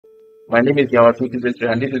My name is Yawatu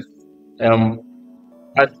and this is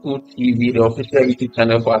ASHCo TV, the official YouTube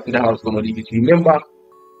channel for Asida House Commodities. Remember,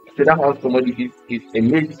 Asida House Commodities is a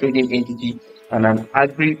maize trading entity and an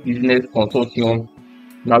agri-business consortium.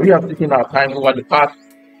 Now, we have taken our time over the past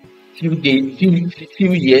few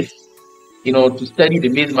years, to study the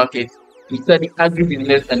maize market, to study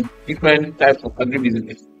agribusiness and different types of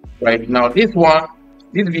agribusiness. Right now, this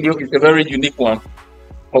video is a very unique one.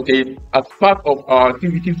 Okay, as part of our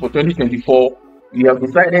activities for 2024, we have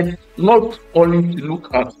decided not only to look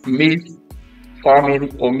at maize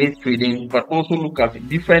farming or maize trading, but also look at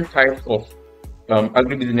different types of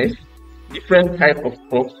agribusiness, different types of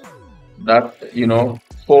crops that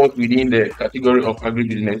falls within the category of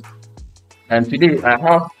agribusiness. And today I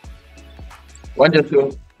have one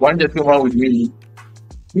gentleman with me.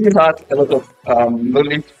 He has a lot of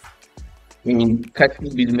knowledge in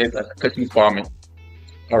cashew business and cashew farming.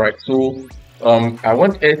 All right, so I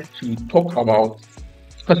want us to talk about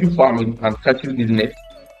cashew farming and cashew business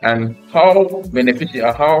and how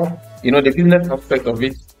beneficial, how the business aspect of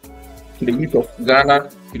it to the youth of Ghana,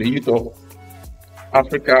 to the youth of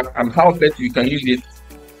Africa, and how best you can use it.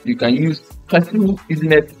 You can use cashew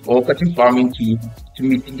business or cashew farming to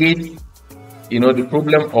mitigate, the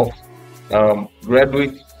problem of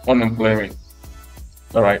graduate unemployment.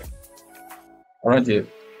 All right, here.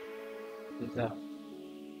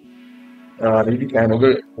 Maybe kind of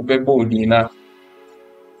a bold enough.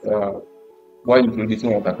 Why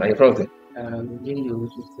introducing what I thought?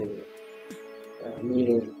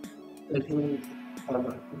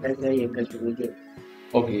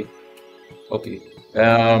 Okay.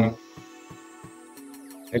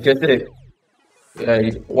 I just say,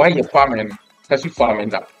 why you farming? Cashew farming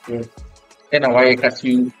that? Yes. And why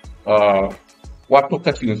cashew? What to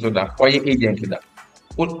cashew so that? Why you agent that?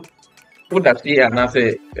 What that say and I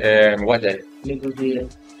say what that?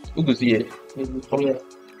 Who go see it?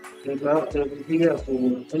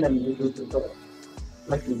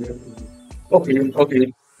 Okay.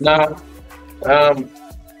 Now,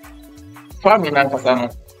 farming and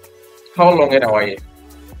Kasano, how long are we?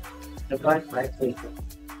 The past 5 years.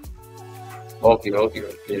 Okay.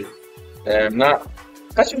 Now,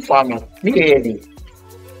 cashew farming, me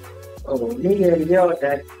Oh, nigga, yo,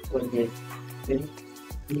 that was it.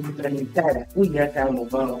 We got time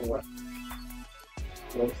about what?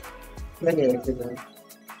 Many years ago.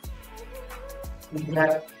 We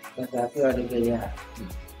got a few we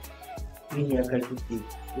have to see.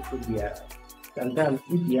 It could be sometimes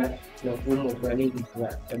we are no form of running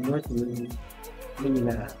and not meaning.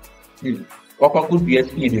 What could be a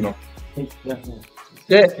speed, Could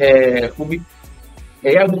be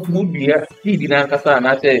a good beer, seed in Ankasa, and I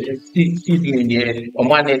say, seed in the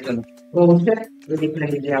Oman. Oh, sir, the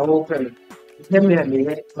place they are open. Tell me, I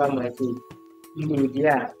may farm my seed. You need, you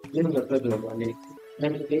know, on it.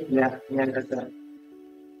 And take that Yankasa.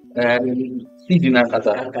 Seed in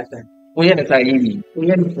Ankasa. We had a time.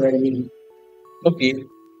 Okay.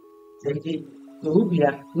 So we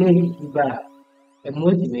are maybe bar and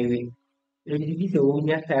motivated. And it is a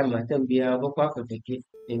woman time at them be a walk of the kid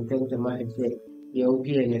in terms of my say, you'll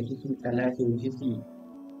be an assistant and I think you see.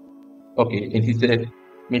 Okay, and he said,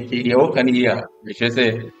 Material can hear, which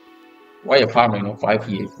say, why a farming of 5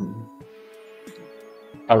 years?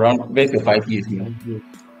 Around basically 5 years,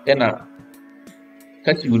 Then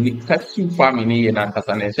cashew farming in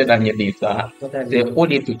Ankasa said, and yet they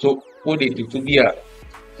hold it to be a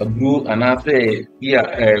blue and I say,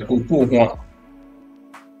 cuckoo one.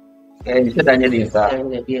 And said, and yet,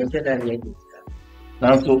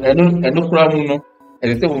 now so, and no problem,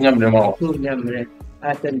 and it's a young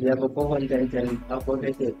I send you a 400 and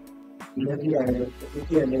updated. Maybe I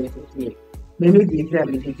see. Maybe the exam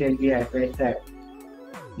can be a first time.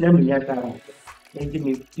 Let me get out. And give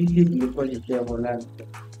me PC for the share of land.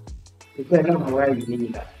 If I know why you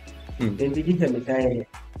need that, then the different time.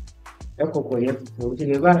 Echo for you to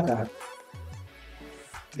the Vaka.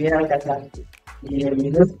 They are that.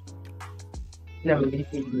 Yes, never be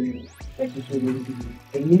seen.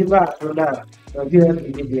 And you back for that. You have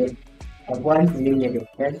to be there. I want to live in the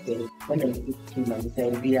when I speak to my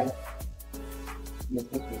same beer.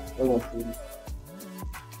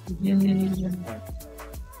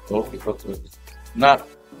 Okay. Now,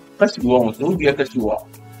 cashew one, so be a cashew one.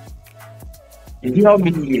 If you have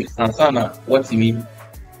many years, and Sana, what you mean?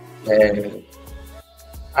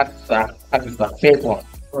 At the first one.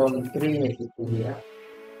 From 3 years to here.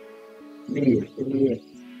 3 years.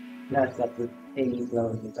 That's up to 10 years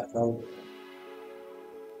long.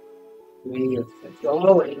 3 years. So,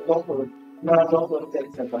 not all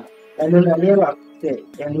about. And then I never say,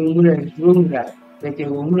 and we wouldn't do that, but they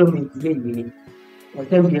will not make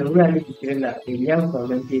Hotel dia ulah ni kira nak yang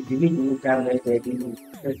fermented ini bukan dari dulu.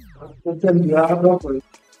 Hotel dia apa pun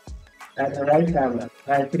ada right sama.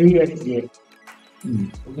 3 years dia.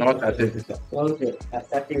 Not as it is. Okay,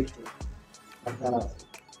 asate itu. Asal.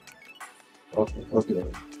 Okay.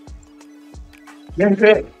 Yang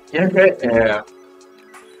ke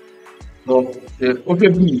no okay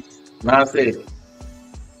beef na say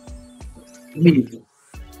beef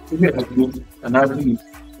ihe agro ana beef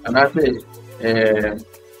ana say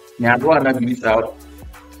nyadwa na beef sa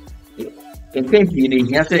nke bi ni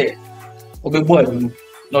ya say obegbo adu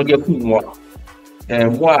no je ku mo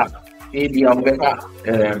mo a e di ambeka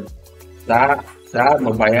sa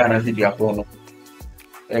no baya na si dia ko no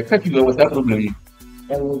Cashew was that problem.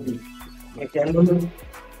 That will be. If you know,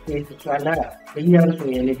 it's Sala, the young so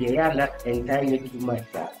you Diana and time too much.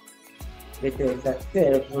 It is a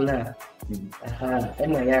successful now.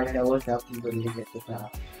 And I was up to believe it to her.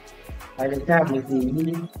 At the time, with the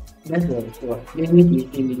method, so they need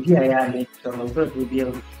to see me here. I made some of those to be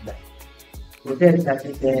able to that. But then that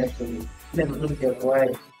is there to me. Never look at why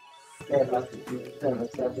there must be some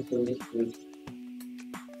service to this place.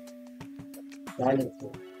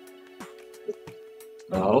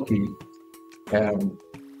 Okay.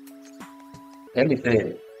 Let me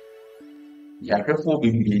say, Yahoo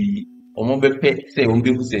be or pay say on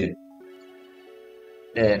people say,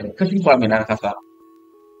 Cashew farming and Casa.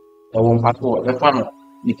 I won't pass over the farmer,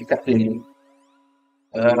 Nicky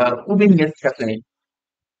Ubin yes, Cassini,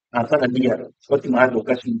 and son of dear, what you might look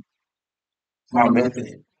Cashew. My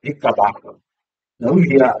message, pick up. Now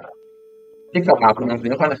we are. Pick up and I'm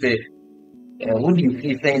going to say, would you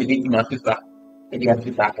feel saying big my sister? And you have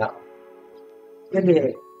to start up.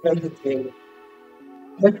 Jadi,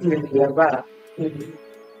 betul dia bah.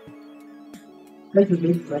 Betul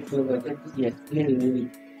dia ni.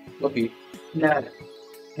 Okay. Nah,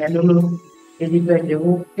 kalau jadi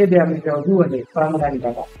baju, dia ambil dua ni, farmland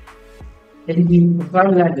dah. Jadi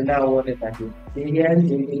farmland dah awak tadi. Dia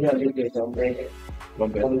lebih sampai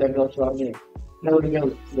suami. Lalu dia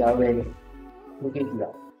siapa? Mungkin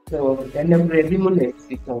tidak. So, dan berarti mana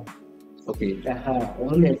itu? Okay.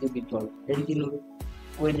 Only to be told. Jadi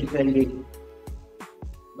we depending.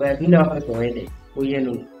 But we know how to read it. We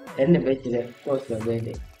know. And the best is course of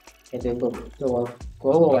reading. And then go. So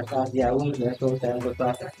go or start the own so time go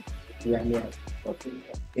back. Yeah. Okay.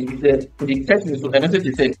 And he said, the text is another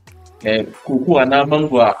to say, Kuku and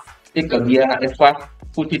Amangua, take a year, a far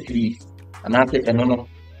 43, and I say, no,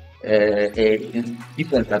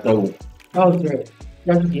 different at all. Okay.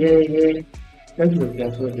 That's yeah. That's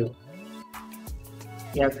what you.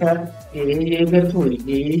 Yaka, university,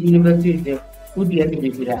 who did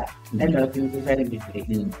the and not in society.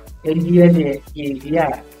 And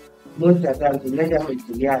here, most of them to let up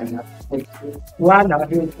into Yana. One of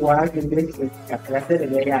them was in this a class of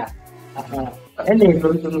the year. And they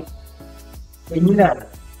go to Enina.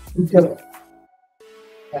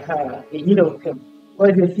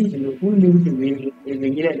 What the season who knew to me in the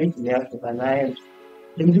year 18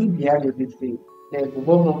 and do the other this thing. They go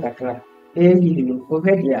home Kakra.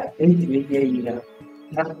 Covedia, 8 years.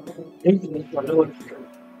 Eight for Lord.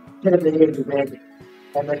 Tell the year to bed.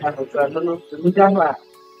 And I have a trouble to Mujama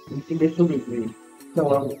in the Subi.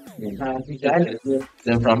 So,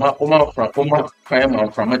 then from Oma,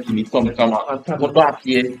 from a Timmy come out. What last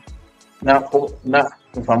year? Now,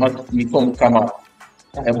 from a Timmy come out.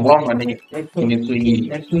 And one money in it to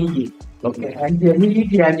ye. Okay. And the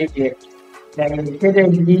media, then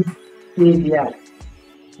said,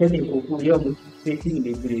 jadi buku yang mesti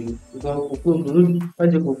diberi. Kalau buku dulu,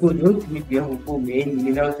 pada buku dulu dia buku main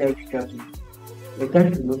ini lah saya cakap. Lepas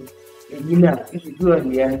tu, ini lah itu dua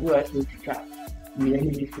cakap. Dia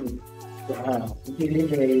ni itu. Jadi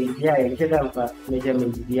dia yang apa macam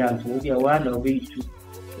dia dia warna itu.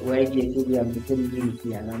 Wajib itu dia mesti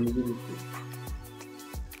dia lah itu.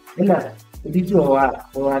 Enak. Itu orang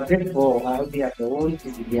dia tahu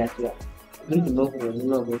dia tu. Ini no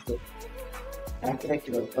betul.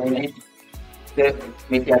 Actually,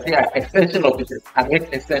 extension offices,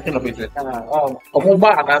 extension offices.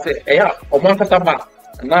 Omoba and I say, Omaka Taba.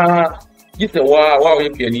 Now, this is why we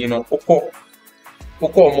can, Oko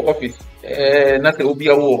office. Not the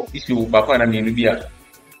Ubia war issue, Bafana and Libya.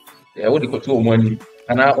 What do you call money?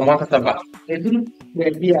 And now Omaka Taba.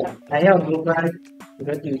 I have mobile.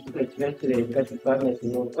 That is especially that department,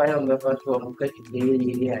 fire on the first one, catch the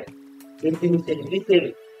area. It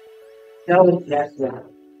is now that's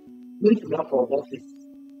which not for office.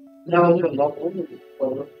 Now you're not only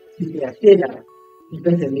for Syria,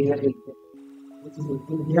 because of the which is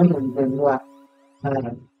the young and what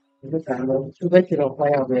the family to get it of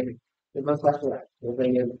fire away. The most of the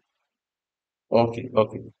Okay,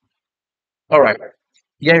 okay. All right.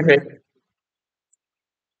 Yɛnhwɛ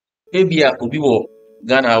ebia obi wɔ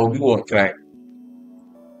Ghana, obi wɔ Nkran,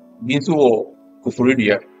 bi nso wɔ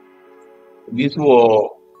Koforidua, bi nso wɔ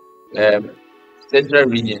Central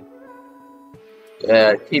Region,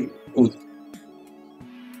 Cape Coast.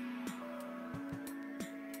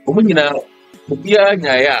 Wɔn nyinaa obiara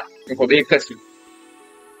nyaeɛ a nkɔbɛyɛ Cashew.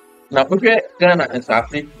 Na wohwɛ Ghana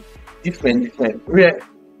nsase different. Wohwɛ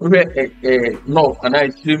north anaa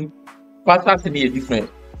ekyirem passes no yɛ different.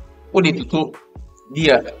 Wode toto bi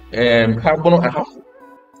a carbon ahafo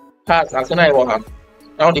ha asase no a ɛwɔ ha no,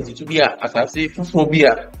 na wode toto bi a asase foforɔ bi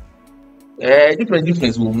a different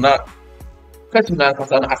wɔ mu. Na Cashew no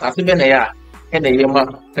ankasa no asase bɛ na ɛyɛ a ɛna ɛyɛ ma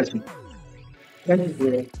Cashew. Cashew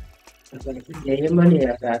deɛ asase deɛ ɛyɛ ma no yɛ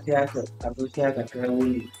asase asɛ abosea kakra wɔ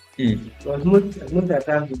mu. Because most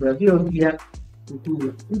times baabi a obia wodua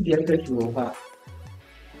Cashew wɔ hɔ a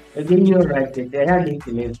ɛbɛnyi alright sɛ ɛyɛ ade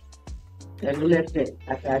ntumi nso. Ɛno na sɛ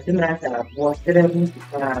asase no asɛ aboɔ trɛ mu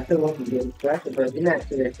paa sɛ wɔbɛyɛ nso asɛ baabi no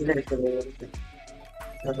akyerɛ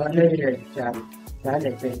na ba no yɛ kyam saa na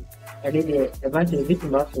ɛsɛ ɛne deɛ ɛba sɛ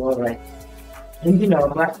ɛbɛtumi aso alright. Nti na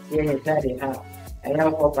ɔba yɛyɛ sade ha ɛyɛ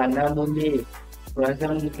nkɔ banaa mo mee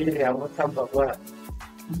kurasam no bi yɛ awɔsa mpaboa a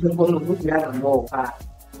nso hɔ no wodua ama wɔ hɔ a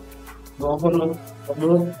na ɔhɔ no ɔmo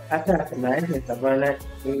asase na ɛsɛ savana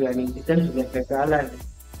area no nti sɛ nso mɛpɛ saa land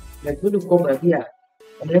na gudu kɔ baabi a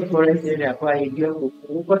ɛyɛ forest area kɔ a yɛdua koko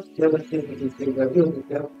wokɔ kyerɛ wɔ sɛ ɛsɛ baabi a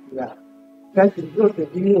ɔdua koko a Cashew growth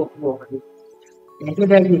bi ne wɔ hɔ ɛsɛ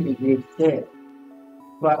dɛ yɛ bebree sɛ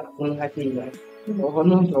ba nhate yi ɔhɔ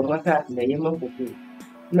no nso ɔmo asase na ɛyɛ ma koko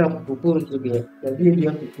na koko nso deɛ baabi a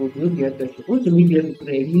dua koko deɛ wodua Cashew wotumi dua koko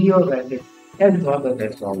na ɛyi yɛ ɔbɛdɛ ɛnso abɛdɛ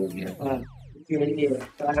That's all we have. nti ɛdeɛ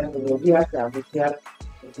saa no baabi asɛ abosea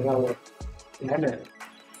ɛkyerɛ wɔ Ghana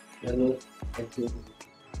ɛno ɛte.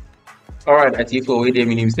 All right, ASHCo, we dey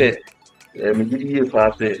meaning say me gidi yie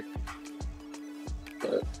fa sɛ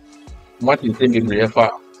Martin sɛ bebree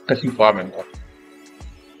fa Cashew farming no.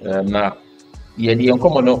 Na yɛde yɛn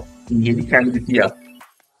nkɔmmɔ no yɛdi kan bi si a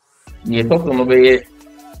nea ɛtɔ so no bɛyɛ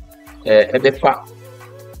ɛbɛfa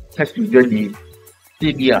Cashew dwadie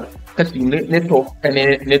sɛ bi a Cashew ne tɔ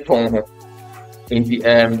ne tɔn ho. Nti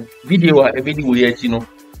video a ɛbɛdi wɔ yɛ akyi no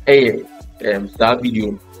ɛyɛ saa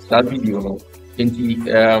video no. Nti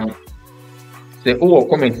sɛ wowɔ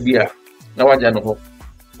comment bi a na wagya no hɔ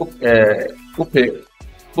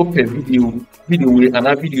wopɛ video wei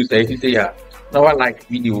anaa videos a ɛsi sɛ a na wa like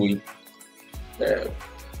video wei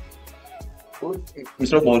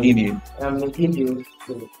Mr. Body name.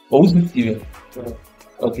 Steven.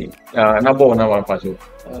 Okay. Number na one pass.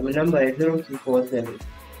 My number is 0247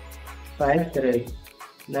 53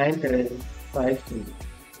 93 53.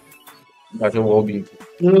 That's what will be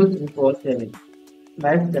 0247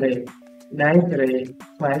 53 93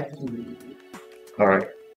 52. All right.